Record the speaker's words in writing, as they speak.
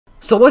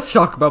So let's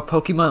talk about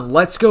Pokemon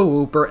Let's Go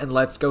Wooper and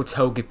Let's Go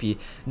Togepi.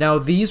 Now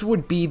these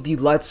would be the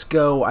Let's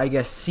Go, I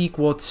guess,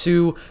 sequel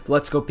to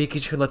Let's Go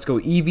Pikachu and Let's Go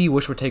Eevee,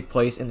 which would take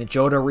place in the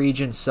Johto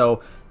region.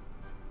 So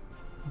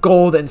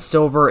Gold and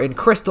Silver and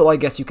Crystal, I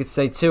guess you could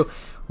say too,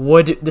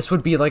 this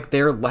would be like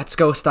their Let's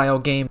Go style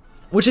game,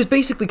 which is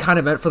basically kind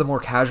of meant for the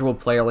more casual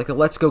player. Like the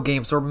Let's Go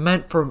games are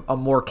meant for a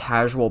more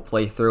casual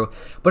playthrough,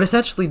 but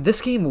essentially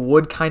this game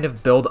would kind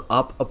of build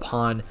up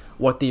upon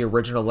what the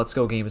original Let's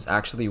Go games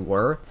actually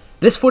were.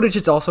 This footage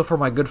is also for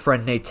my good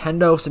friend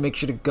Nintendo, so make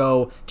sure to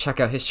go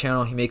check out his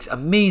channel. He makes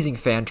amazing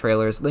fan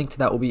trailers. Link to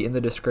that will be in the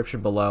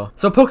description below.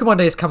 So Pokemon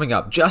Day is coming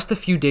up, just a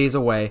few days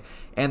away,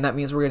 and that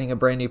means we're getting a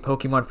brand new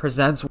Pokemon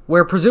Presents,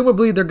 where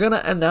presumably they're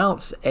gonna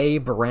announce a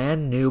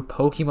brand new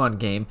Pokemon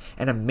game,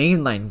 and a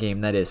mainline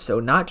game that is. So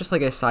not just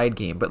like a side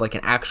game, but like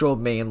an actual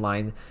main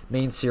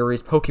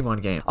series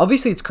Pokemon game.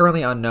 Obviously it's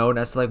currently unknown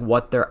as to like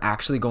what they're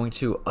actually going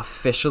to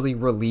officially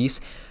release.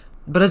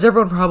 But as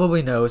everyone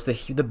probably knows,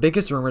 the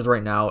biggest rumors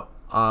right now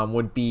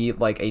would be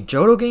like a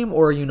Johto game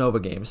or a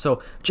Unova game.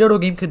 So Johto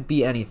game could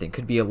be anything.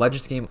 Could be a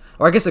Legends game,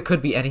 or I guess it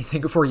could be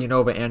anything for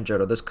Unova and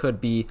Johto. This could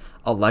be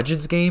a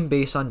Legends game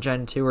based on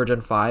Gen 2 or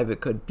Gen 5.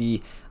 It could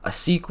be a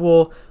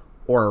sequel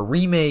or a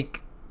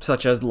remake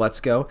such as Let's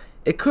Go.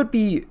 It could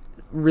be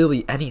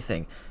really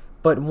anything.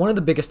 But one of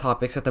the biggest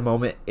topics at the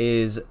moment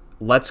is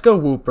Let's Go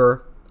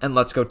Wooper and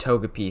Let's Go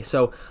Togepi.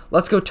 So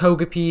Let's Go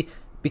Togepi,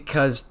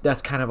 because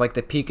that's kind of like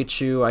the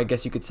Pikachu, I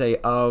guess you could say,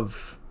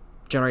 of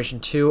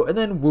Generation 2, and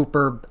then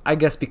Wooper, I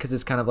guess because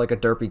it's kind of like a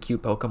derpy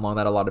cute Pokemon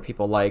that a lot of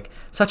people like,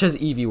 such as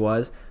Eevee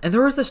was. And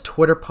there was this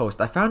Twitter post,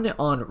 I found it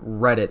on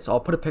Reddit, so I'll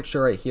put a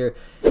picture right here,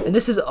 and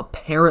this is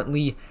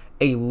apparently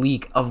a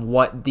leak of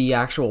what the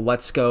actual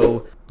Let's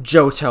Go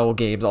Johto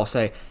games, I'll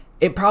say.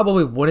 It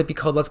probably wouldn't be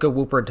called Let's Go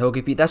Wooper and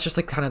Togepi, that's just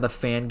like kind of the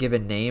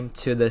fan-given name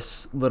to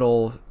this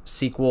little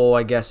sequel,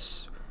 I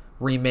guess,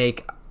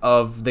 remake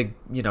of the,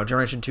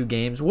 Generation 2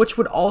 games, which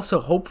would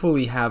also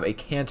hopefully have a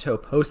Kanto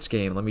post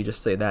game, let me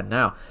just say that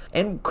now,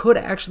 and could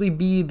actually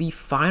be the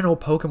final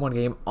Pokemon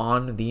game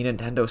on the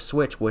Nintendo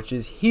Switch, which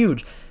is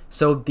huge.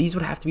 So these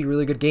would have to be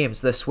really good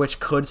games. The Switch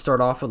could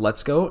start off with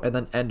Let's Go and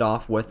then end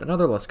off with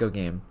another Let's Go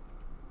game.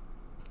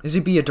 This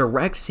would be a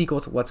direct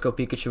sequel to Let's Go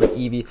Pikachu and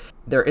Eevee.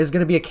 There is going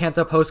to be a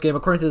Kanto post game.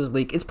 According to this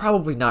leak, it's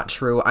probably not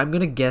true. I'm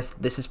going to guess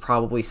this is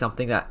probably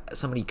something that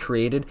somebody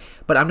created,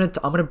 but I'm going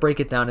to break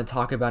it down and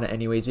talk about it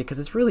anyways because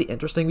it's really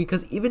interesting,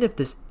 because even if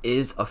this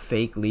is a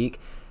fake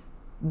leak,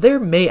 there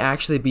may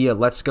actually be a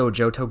Let's Go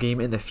Johto game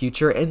in the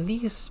future, and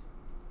these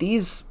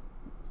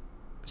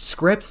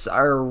scripts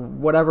or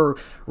whatever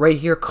right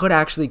here could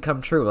actually come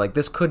true. Like,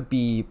 this could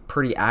be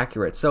pretty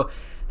accurate. So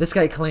this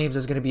guy claims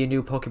there's going to be a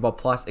new Pokeball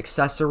Plus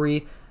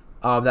accessory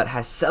that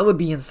has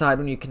Celebi inside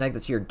when you connect it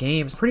to your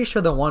games. Pretty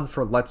sure the one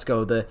for Let's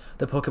Go, the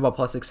Pokeball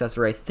Plus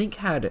accessory, I think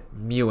had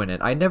Mew in it.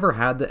 I never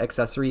had the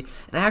accessory,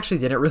 and I actually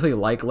didn't really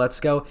like Let's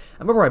Go. I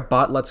remember I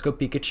bought Let's Go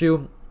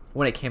Pikachu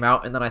when it came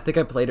out, and then I think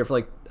I played it for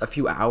like a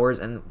few hours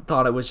and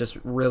thought it was just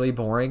really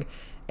boring.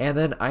 And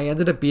then I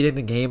ended up beating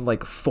the game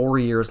like 4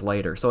 years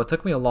later, so it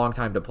took me a long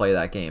time to play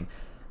that game.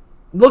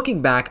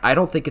 Looking back, I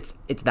don't think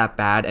it's that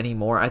bad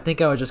anymore. I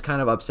think I was just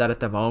kind of upset at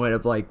the moment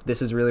of like,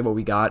 this is really what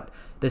we got,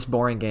 this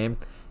boring game.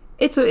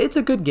 It's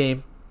a good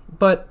game,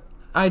 but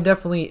it's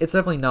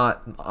definitely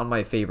not on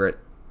my favorite,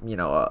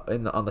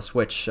 on the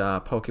Switch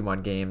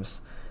Pokemon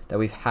games that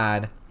we've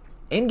had.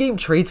 In-game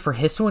traits for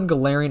Hisuian,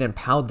 Galarian, and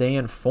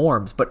Paldean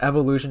forms, but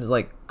evolutions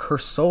like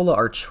Cursola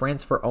are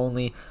transfer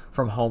only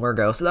from Home or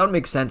Go. So that would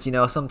make sense,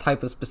 some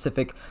type of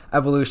specific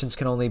evolutions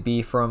can only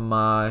be from,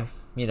 Home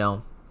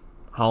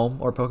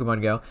or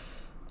Pokemon Go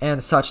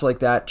and such like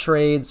that.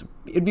 Trades,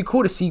 it'd be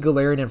cool to see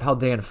Galarian and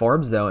Paldean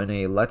forms though in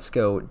a Let's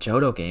Go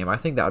Johto game. I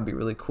think that would be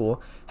really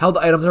cool. Held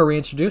items are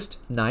reintroduced,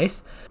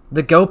 nice.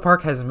 The Go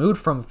Park has moved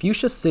from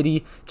Fuchsia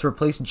City to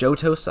replace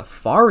Johto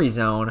Safari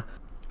Zone.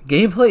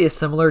 Gameplay is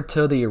similar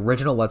to the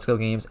original Let's Go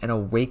games, and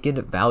Awakened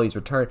Valley's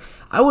return.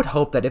 I would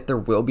hope that if there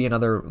will be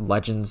another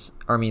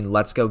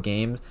Let's Go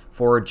game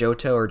for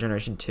Johto or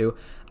Generation 2,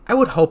 I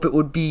would hope it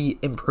would be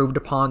improved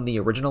upon the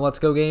original Let's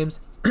Go games.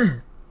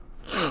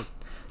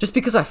 Just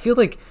because I feel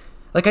like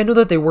I know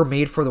that they were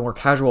made for the more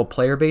casual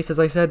player base, as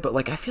I said, but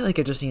like I feel like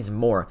it just needs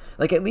more.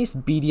 Like at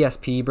least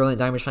BDSP, Brilliant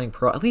Diamond Shining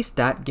Pearl, at least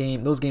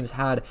those games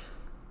had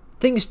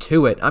things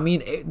to it. I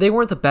mean, they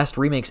weren't the best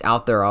remakes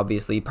out there,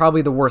 obviously.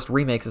 Probably the worst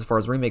remakes as far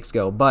as remakes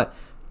go, but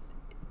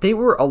they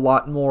were a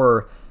lot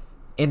more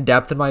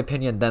in-depth, in my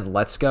opinion, than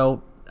Let's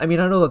Go. I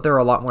mean, I know that there are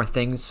a lot more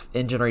things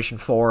in Generation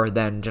 4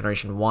 than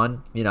Generation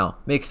 1,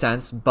 makes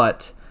sense,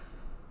 but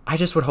I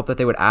just would hope that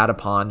they would add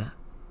upon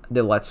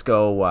the Let's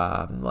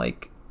Go,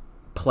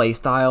 play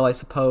style, I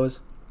suppose.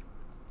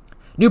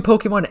 New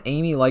Pokemon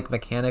Amy-like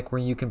mechanic where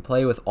you can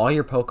play with all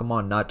your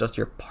Pokemon, not just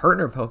your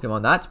partner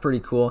Pokemon. That's pretty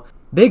cool.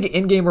 Big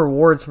in-game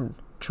rewards from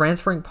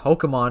transferring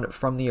Pokemon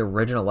from the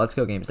original Let's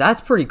Go games.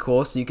 That's pretty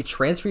cool. So you could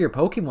transfer your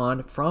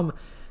Pokemon from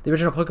the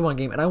original Pokemon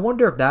game, and I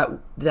wonder if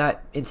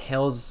that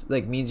entails,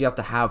 means you have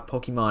to have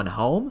Pokemon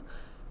Home,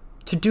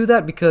 to do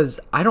that because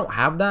I don't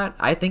have that.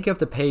 I think you have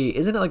to pay,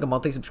 isn't it like a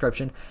monthly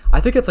subscription? I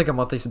think it's like a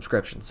monthly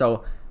subscription.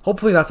 So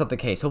hopefully that's not the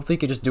case. Hopefully you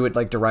could just do it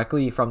like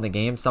directly from the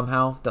game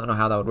somehow. Don't know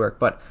how that would work,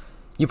 but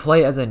you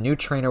play as a new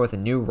trainer with a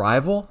new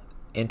rival.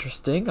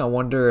 Interesting. I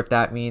wonder if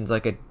that means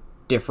like a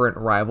different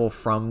rival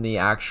from the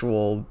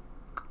actual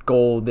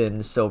gold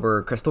and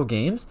silver crystal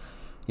games.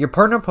 Your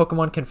partner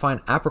Pokemon can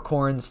find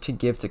apricorns to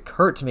give to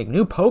Kurt to make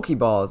new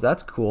Pokeballs.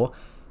 That's cool.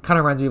 Kind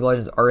of reminds me of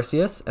Legends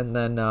Arceus. And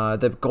then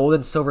the gold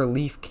and silver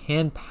leaf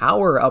can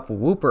power up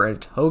Wooper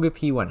and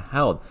Togepi when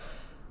held.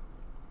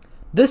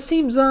 This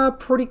seems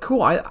pretty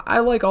cool. I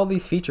like all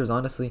these features,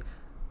 honestly.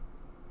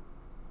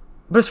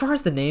 But as far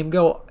as the name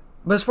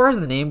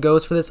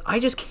goes for this, I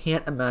just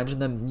can't imagine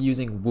them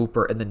using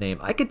Wooper in the name.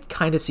 I could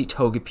kind of see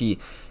Togepi,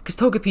 because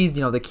Togepi is,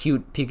 you know, the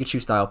cute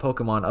Pikachu-style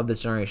Pokemon of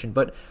this generation.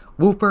 But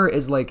Wooper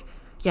is like,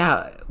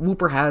 yeah,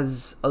 Wooper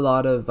has a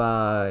lot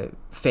of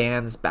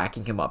fans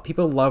backing him up.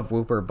 People love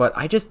Wooper, but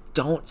I just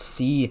don't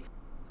see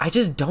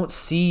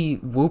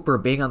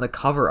Wooper being on the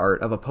cover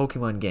art of a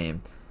Pokemon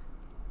game.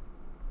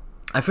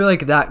 I feel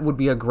like that would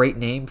be a great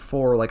name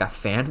for like a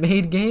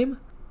fan-made game.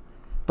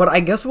 But I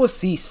guess we'll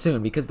see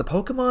soon, because the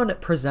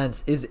Pokemon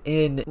Presents is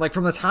in, like,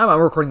 from the time I'm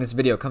recording this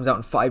video, it comes out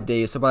in 5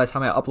 days. So by the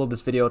time I upload this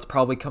video, it's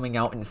probably coming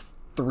out in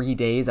 3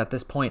 days at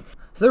this point.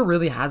 So there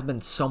really has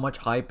been so much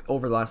hype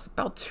over the last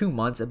about 2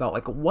 months about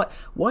like what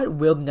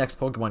will the next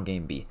Pokemon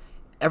game be.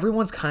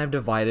 Everyone's kind of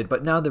divided,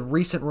 but now the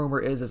recent rumor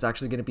is it's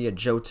actually going to be a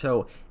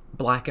Johto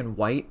Black and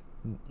White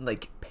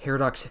like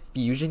Paradox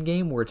fusion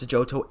game where it's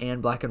Johto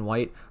and Black and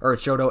White, or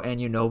it's Johto and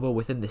Unova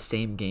within the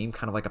same game,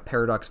 kind of like a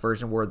Paradox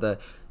version where the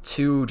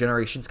two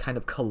generations kind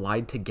of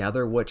collide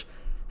together, which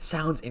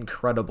sounds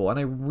incredible, and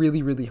I'm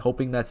really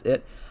hoping that's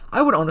it.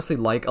 I would honestly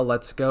like a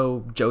Let's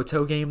Go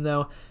Johto game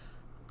though.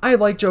 I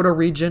like Johto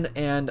region,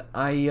 and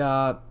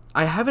I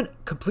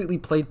haven't completely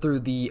played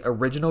through the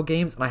original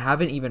games, and I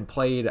haven't even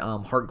played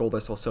Heart Gold or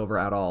Soul Silver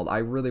at all. I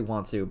really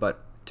want to, but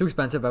too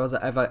expensive,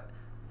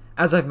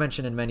 as I've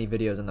mentioned in many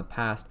videos in the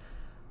past.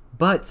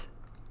 But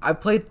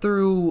I've played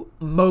through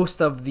most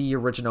of the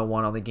original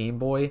one on the Game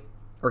Boy,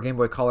 or Game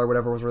Boy Color,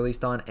 whatever was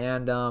released on,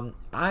 and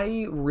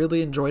I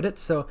really enjoyed it,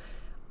 so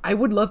I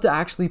would love to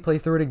actually play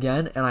through it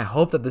again, and I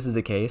hope that this is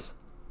the case.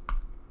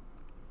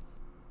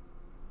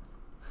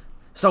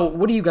 So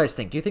what do you guys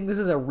think? Do you think this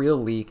is a real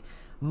leak?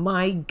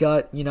 My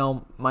gut, you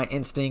know, my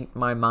instinct,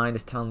 my mind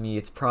is telling me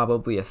it's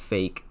probably a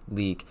fake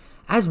leak,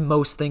 as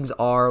most things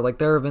are. Like,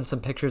 there have been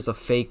some pictures of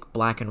fake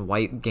Black and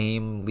White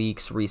game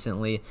leaks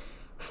recently,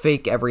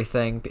 fake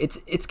everything. It's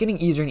getting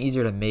easier and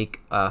easier to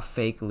make a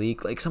fake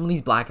leak. Like, some of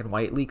these Black and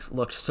White leaks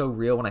looked so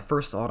real. When I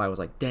first saw it, I was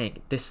like,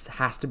 dang, this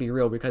has to be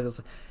real, because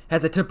it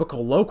has a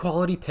typical low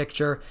quality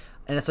picture,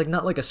 and it's like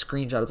not like a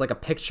screenshot, it's like a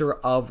picture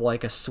of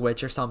like a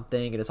Switch or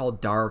something, and it's all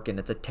dark and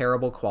it's a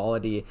terrible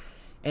quality,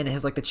 and it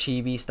has like the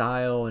chibi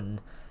style,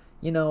 and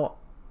you know,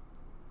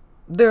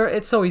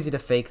 it's so easy to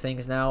fake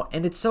things now,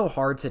 and it's so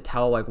hard to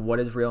tell like what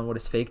is real and what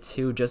is fake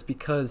too, just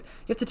because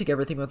you have to take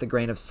everything with a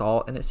grain of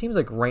salt. And it seems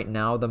like right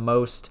now the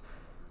most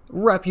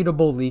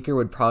reputable leaker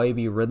would probably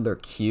be Riddler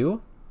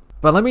Q.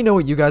 But let me know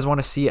what you guys want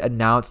to see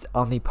announced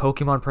on the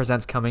Pokemon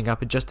Presents coming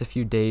up in just a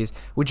few days.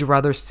 Would you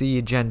rather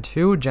see Gen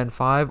 2, Gen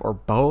 5, or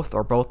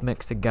both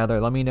mixed together?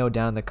 Let me know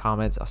down in the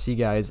comments. I'll see you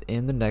guys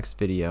in the next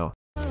video.